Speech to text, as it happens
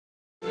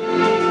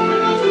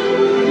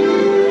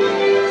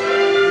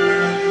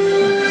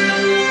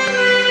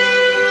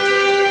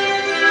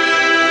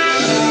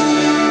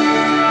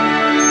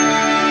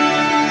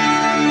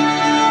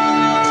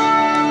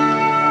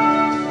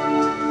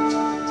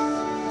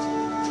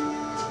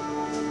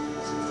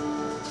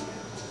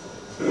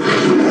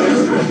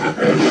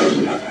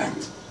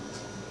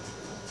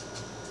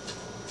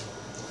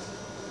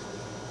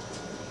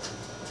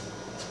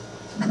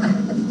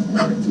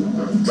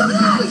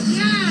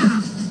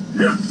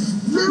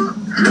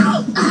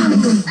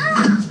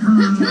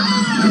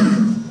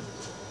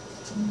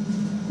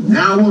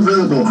now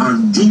available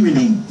on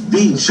DVD,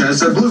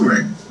 VHS, and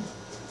Blu-ray.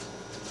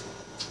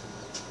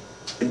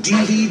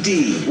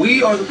 DVD.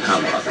 We are the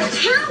Pound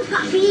Puppies. Pound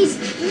Puppies?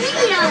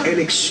 Real! An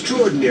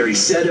extraordinary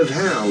set of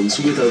hounds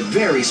with a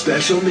very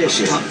special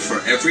mission. Pup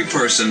for every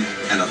person,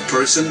 and a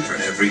person for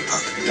every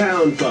pup.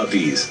 Pound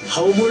Puppies.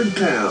 Homeward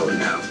Pound.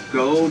 Now,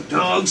 go,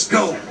 dogs,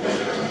 go!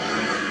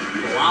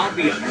 I'll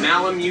be a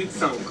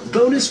Malamute's uncle.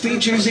 Bonus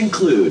features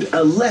include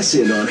a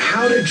lesson on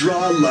how to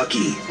draw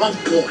lucky. Oh,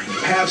 boy.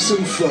 Have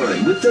some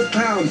fun with the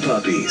Pound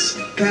Puppies.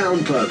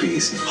 Pound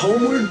Puppies.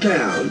 Homeward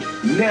Pound.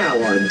 Now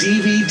on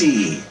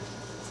DVD.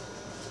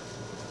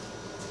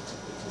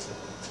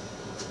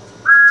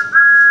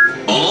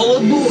 All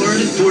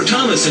aboard for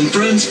Thomas &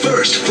 Friends'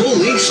 first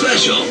full-length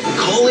special,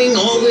 Calling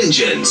All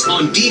Engines,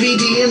 on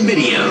DVD and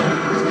video.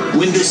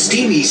 When the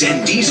Steamies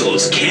and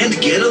Diesels can't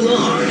get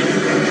along,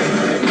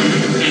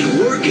 and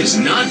work is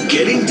not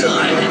getting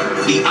done,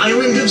 the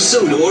island of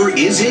Sodor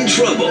is in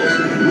trouble.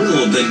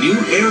 Will the new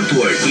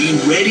airport be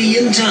ready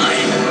in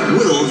time?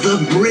 Will the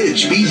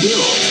bridge be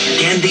built?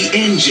 Can the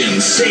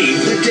engines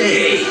save the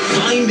day?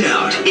 Find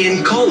out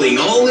in Calling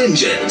All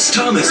Engines,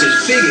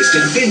 Thomas's biggest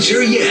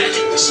adventure yet.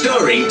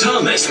 Starring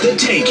Thomas the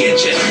Tank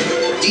Engine,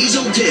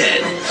 Diesel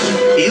Ted,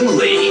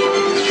 Emily,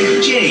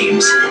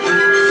 James,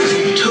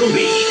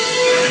 Toby,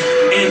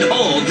 and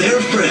all their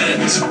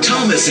friends.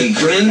 Thomas &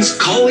 Friends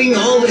Calling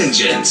All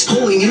Engines,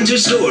 pulling into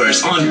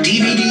stores on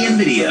DVD and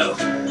video.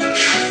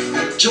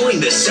 Join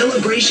the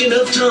celebration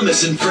of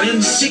Thomas &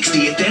 Friends'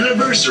 60th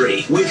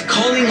anniversary with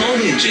Calling All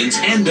Engines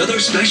and other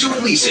special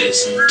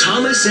releases.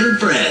 Thomas &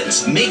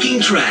 Friends, making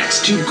tracks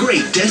to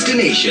great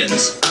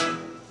destinations.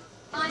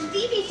 On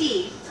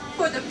DVD,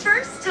 for the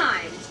first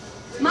time,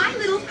 My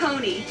Little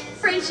Pony,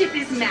 Friendship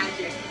is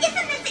Magic.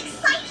 Isn't this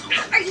exciting?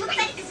 Are you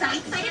excited? So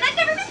excited. I've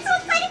never been so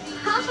excited.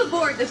 Hop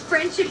aboard the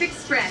Friendship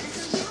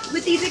Express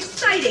with these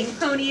exciting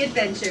pony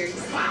adventures.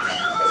 A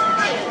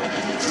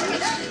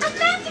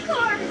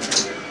Manticore!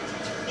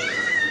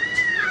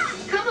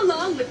 Come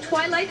along with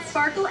Twilight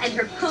Sparkle and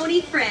her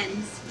pony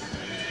friends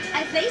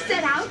as they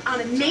set out on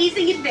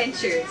amazing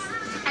adventures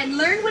and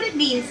learn what it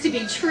means to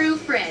be true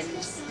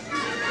friends.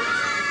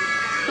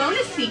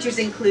 Bonus features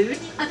include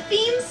a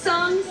theme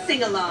song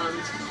sing-along,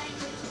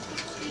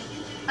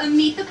 a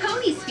Meet the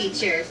Ponies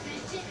feature,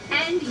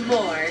 and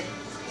more.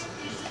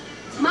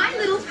 My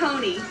Little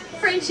Pony,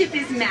 Friendship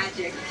is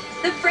Magic,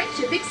 the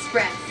Friendship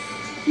Express,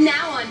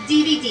 now on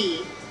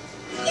DVD.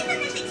 Isn't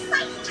this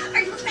exciting?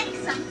 Are you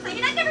excited? So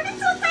excited. I've never been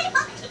so excited.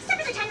 Well,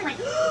 except for the time I went,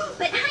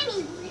 but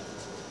honey.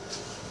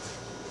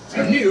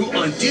 New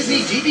on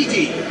Disney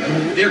DVD.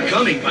 They're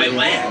coming by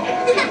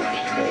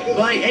land,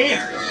 by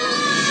air,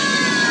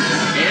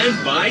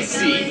 and by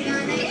sea.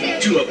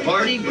 To a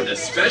party where the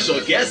special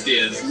guest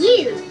is...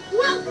 You!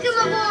 Welcome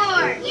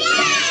aboard!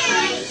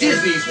 Yay!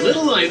 Disney's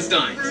Little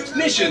Einsteins.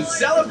 Mission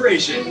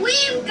Celebration.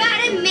 We've got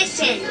a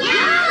mission!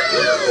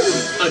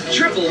 Yahoo! A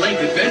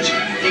triple-length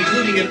adventure,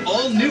 including an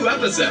all-new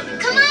episode.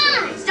 Come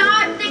on!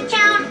 Start the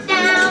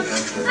countdown!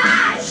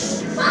 5,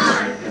 4,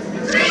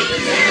 3, 2,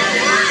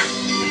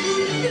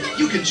 1!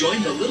 You can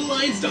join the Little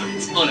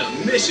Einsteins on a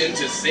mission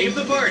to save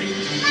the party.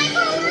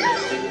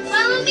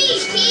 Follow me,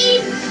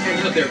 team! And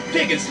have their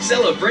biggest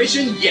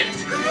celebration yet.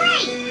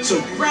 Great! So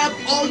grab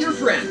all your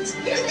friends.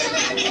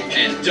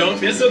 And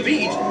don't miss a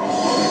beat.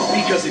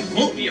 Because it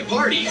won't be a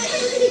party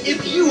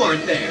if you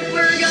aren't there.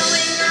 We're going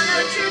on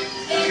a trip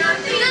in our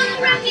big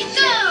rocket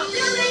go!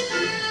 Zooming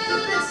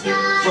through the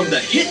sky. From the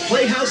hit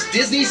Playhouse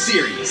Disney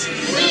series,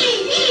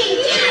 Me,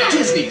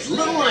 Disney's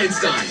Little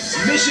Einsteins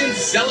Mission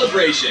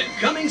Celebration.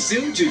 Coming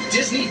soon to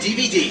Disney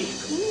DVD.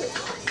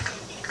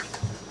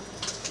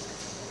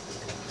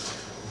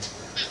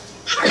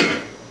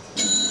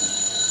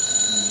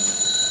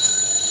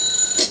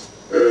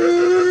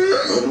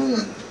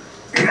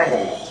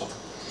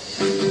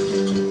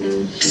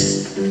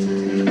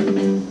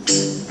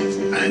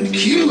 And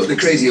cue the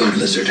crazy old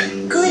lizard.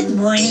 Good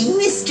morning,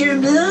 Mr.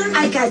 Moon.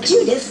 I got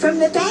Judith from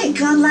the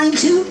bank on line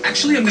 2.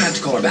 Actually, I'm gonna have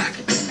to call her back.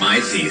 My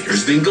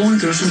theater's been going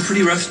through some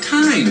pretty rough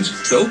times.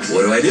 So,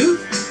 what do?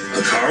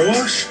 A car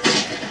wash?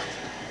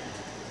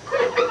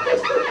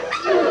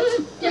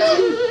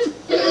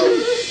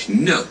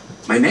 No.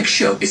 My next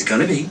show is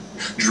gonna be,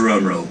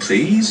 drumroll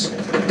please,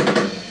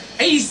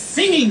 a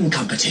singing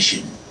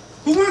competition.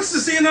 Who wants to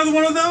see another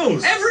one of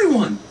those?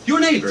 Everyone! Your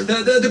neighbor,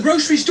 the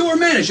grocery store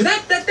manager,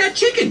 that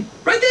chicken,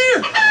 right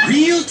there!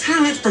 Real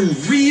talent from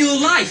real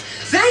life.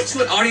 That's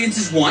what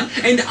audiences want,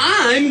 and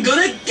I'm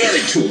gonna give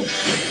it to them.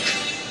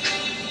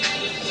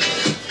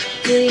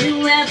 Do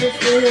you ever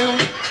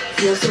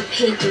feel so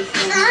paper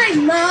thin?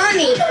 I'm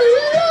Mommy.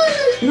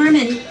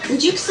 Norman,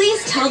 would you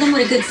please tell them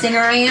what a good singer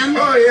I am?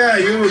 Oh, yeah,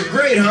 you were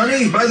great,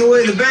 honey. By the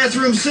way, the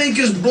bathroom sink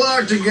is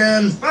blocked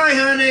again. Bye,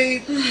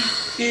 honey.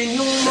 In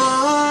your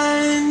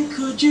mind,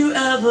 could you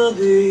ever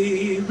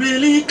be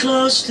really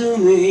close to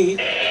me?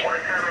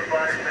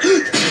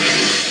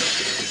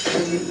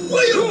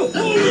 Wait, hold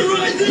it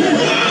right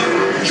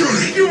there!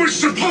 Johnny, you were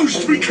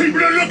supposed to be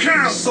keeping a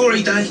lookout!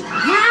 Sorry, Dad.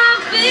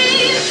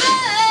 Happy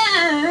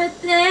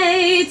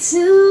birthday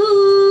to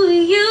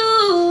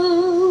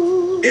you.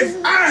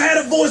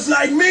 voice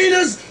like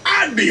Mina's,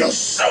 I'd be a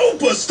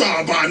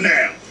superstar by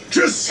now.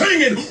 Just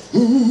singing,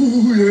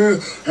 ooh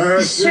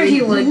yeah. Sure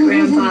you would,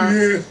 Grandpa.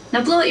 Yeah.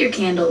 Now blow out your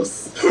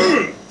candles.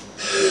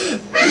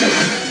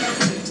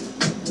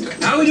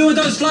 How are we doing with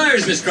those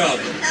flyers, Miss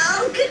Crawley?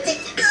 Oh, good to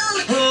go.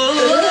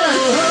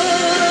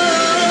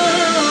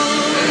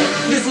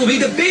 This will be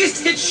the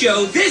biggest hit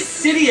show this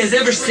city has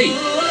ever seen.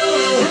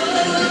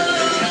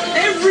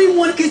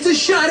 Everyone gets a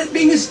shot at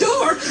being a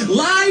star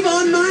live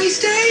on my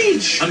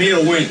stage. I'm here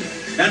to win.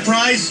 That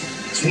prize,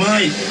 it's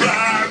mine.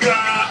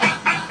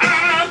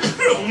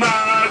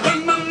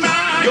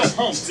 Yo,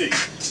 Humpty,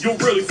 you're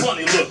really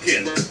funny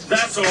looking.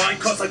 That's alright,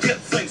 cause I get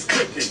things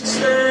cooking.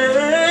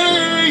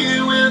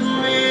 Stay with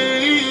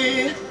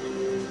me.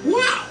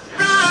 Wow.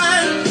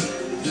 Ride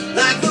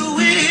like the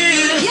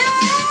wind.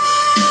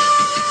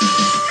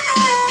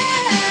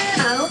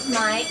 Oh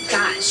my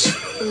gosh,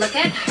 look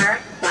at her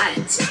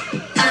butt.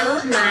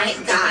 Oh my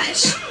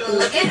gosh,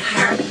 look at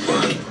her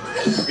butt.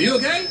 Are you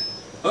okay?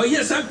 Oh,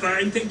 yes, I'm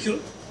fine, thank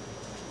you.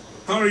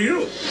 How are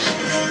you?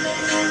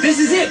 This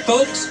is it,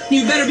 folks.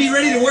 You better be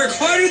ready to work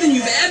harder than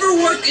you've ever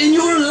worked in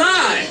your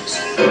lives.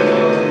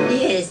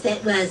 Yes,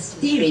 that was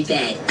very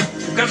bad.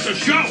 Got the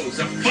show. There's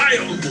a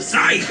fire on the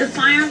side. The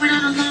fire went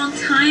out a long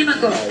time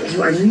ago.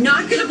 You are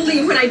not going to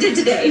believe what I did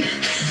today.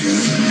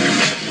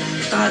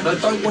 Dad, I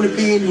don't want to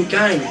be in your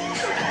gang.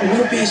 I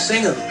want to be a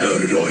singer. How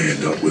did I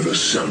end up with a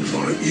son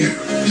like you?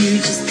 You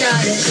just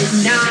gotta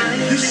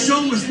ignite. This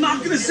show is not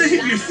going to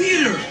save your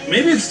theater.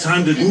 Maybe it's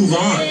time to move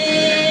on.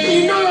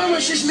 You know how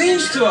much this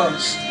means to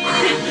us.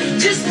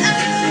 Just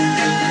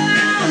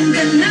own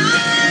the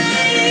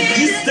night.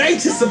 This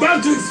stage is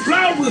about to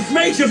explode with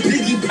major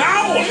piggy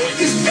power.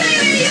 'Cause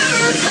baby,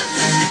 you're a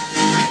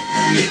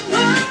you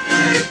are.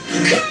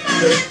 Come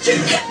on, let your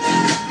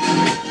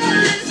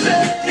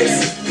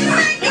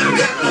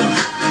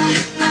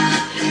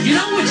You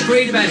know what's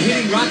great about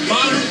hitting rock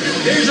bottom?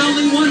 There's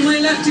only one way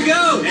left to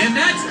go, and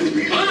that's up.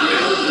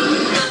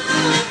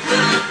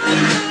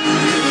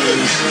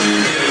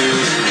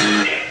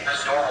 The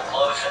store will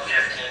close in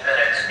 15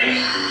 minutes.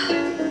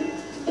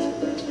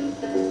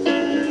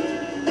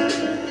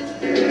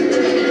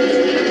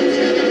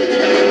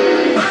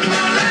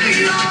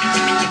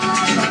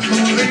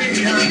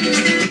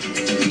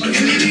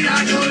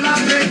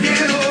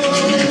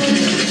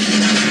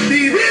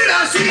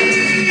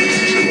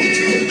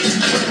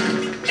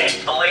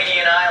 The lady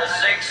in aisle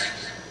 6,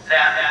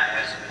 that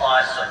was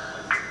awesome.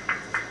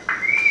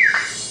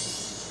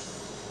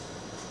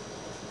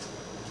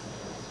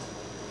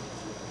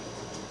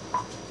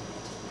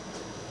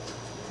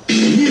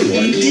 New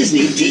on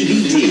Disney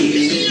DVD.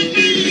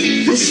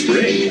 This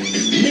spring,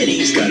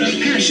 Minnie's got a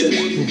passion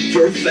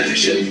for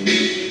fashion.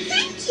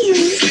 Thank you.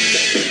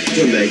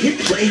 From the hit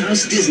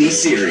Playhouse Disney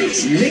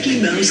series, Mickey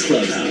Mouse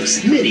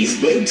Clubhouse, Minnie's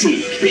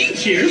Boutique. 3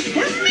 cheers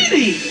for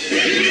Minnie.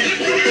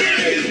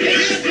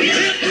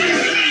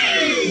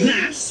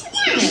 That's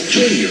swell.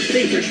 Join your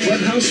favorite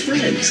Clubhouse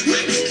friends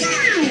Let's go.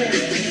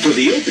 for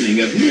the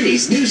opening of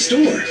Minnie's new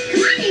store.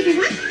 Come on,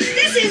 everyone.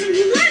 This is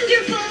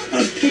wonderful.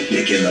 A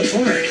picnic in the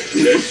park.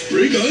 Let's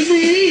bring on the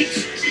heat.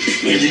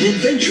 And an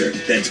adventure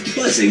that's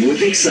buzzing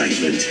with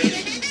excitement.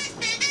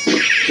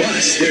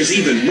 Plus, there's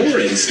even more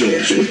in store.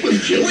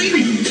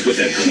 With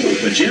a cool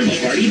pajama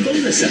party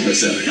bonus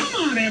episode. Come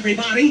on,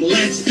 everybody.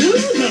 Let's do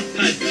the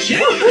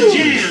pajama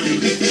jam.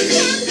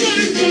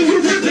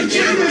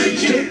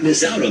 Don't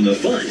miss out on the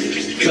fun,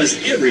 because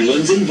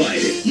everyone's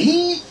invited.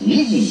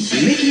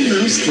 Mickey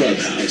Mouse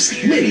Clubhouse,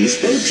 Minnie's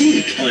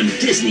Boutique on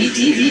Disney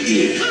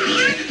DVD.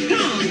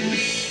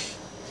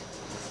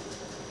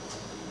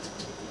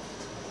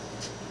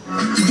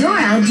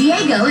 Dora,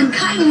 Diego, and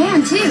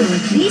Cayenne too.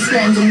 These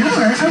friends and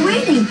more are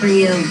waiting for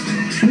you.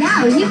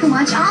 Now you can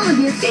watch all of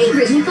your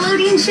favorite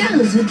Nickelodeon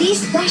shows with these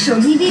special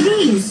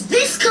DVDs.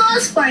 This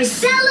calls for a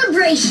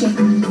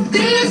celebration.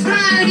 Dance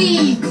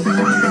party!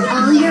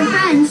 All your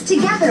friends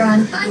together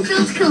on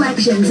fun-filled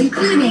collections,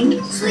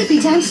 including Sleepy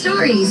Time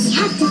Stories.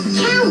 You have to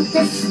count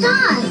the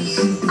stars.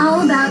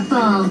 All about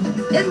fall.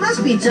 It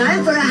must be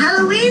time for a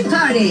Halloween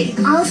party.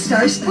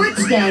 All-Star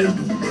Sports Day.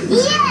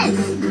 Yes!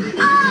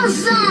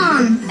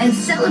 Awesome! And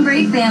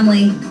Celebrate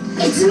Family.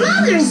 It's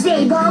Mother's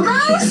Day,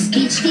 Bobos!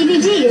 Each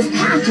DVD is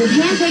packed with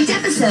hand-picked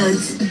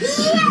episodes.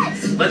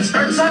 Yes! Let's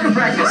start soccer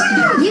practice.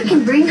 You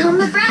can bring home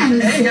the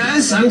friends. Hey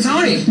guys, I'm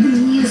Tony. The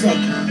music.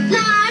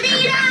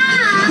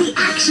 La-dee-da! The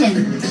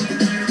action.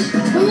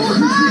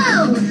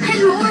 Whoa!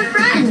 And more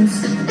friends.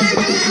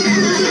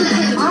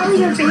 All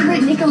your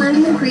favorite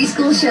Nickelodeon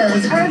preschool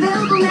shows are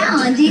available now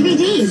on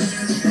DVD.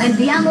 And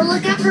be on the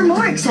lookout for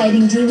more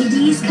exciting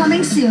DVDs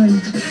coming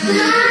soon.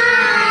 Bye!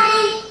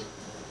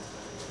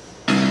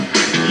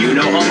 You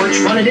know how much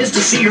fun it is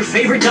to see your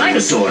favorite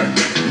dinosaur.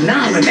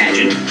 Now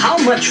imagine how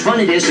much fun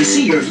it is to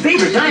see your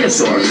favorite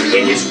dinosaur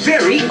in his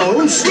very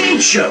own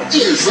stage show.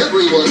 Is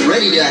everyone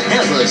ready to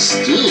have a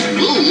stew?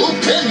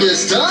 And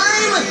this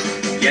time,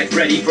 Get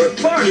ready for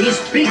Barney's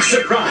Big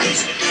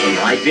Surprise, a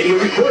live video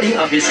recording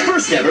of his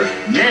first ever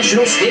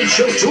national stage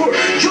show tour.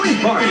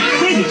 Join Barney,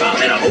 Baby Bob,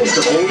 and a host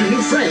of old and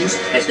new friends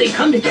as they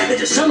come together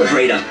to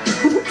celebrate a...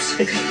 Oops,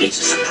 it's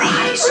a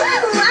surprise. Ooh,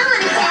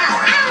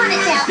 I want to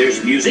tell.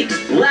 There's music,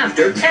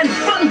 laughter, and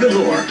fun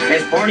galore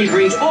as Barney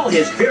brings all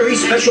his very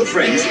special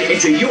friends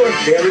into your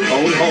very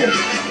own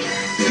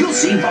home. You'll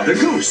see Mother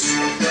Goose,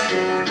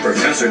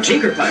 Professor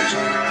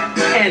Tinkerbutt,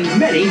 and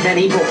many,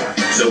 many more.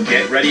 So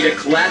get ready to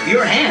clap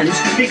your hands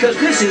because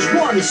this is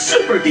one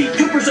super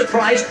duper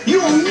surprise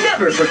you'll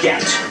never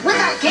forget. With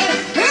a cake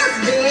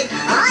this big,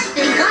 I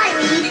think I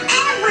need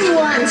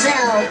everyone's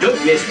help.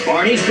 Don't miss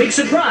Barney's Big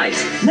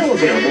Surprise. Now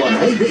available on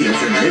home video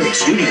from Lyric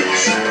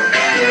Studios.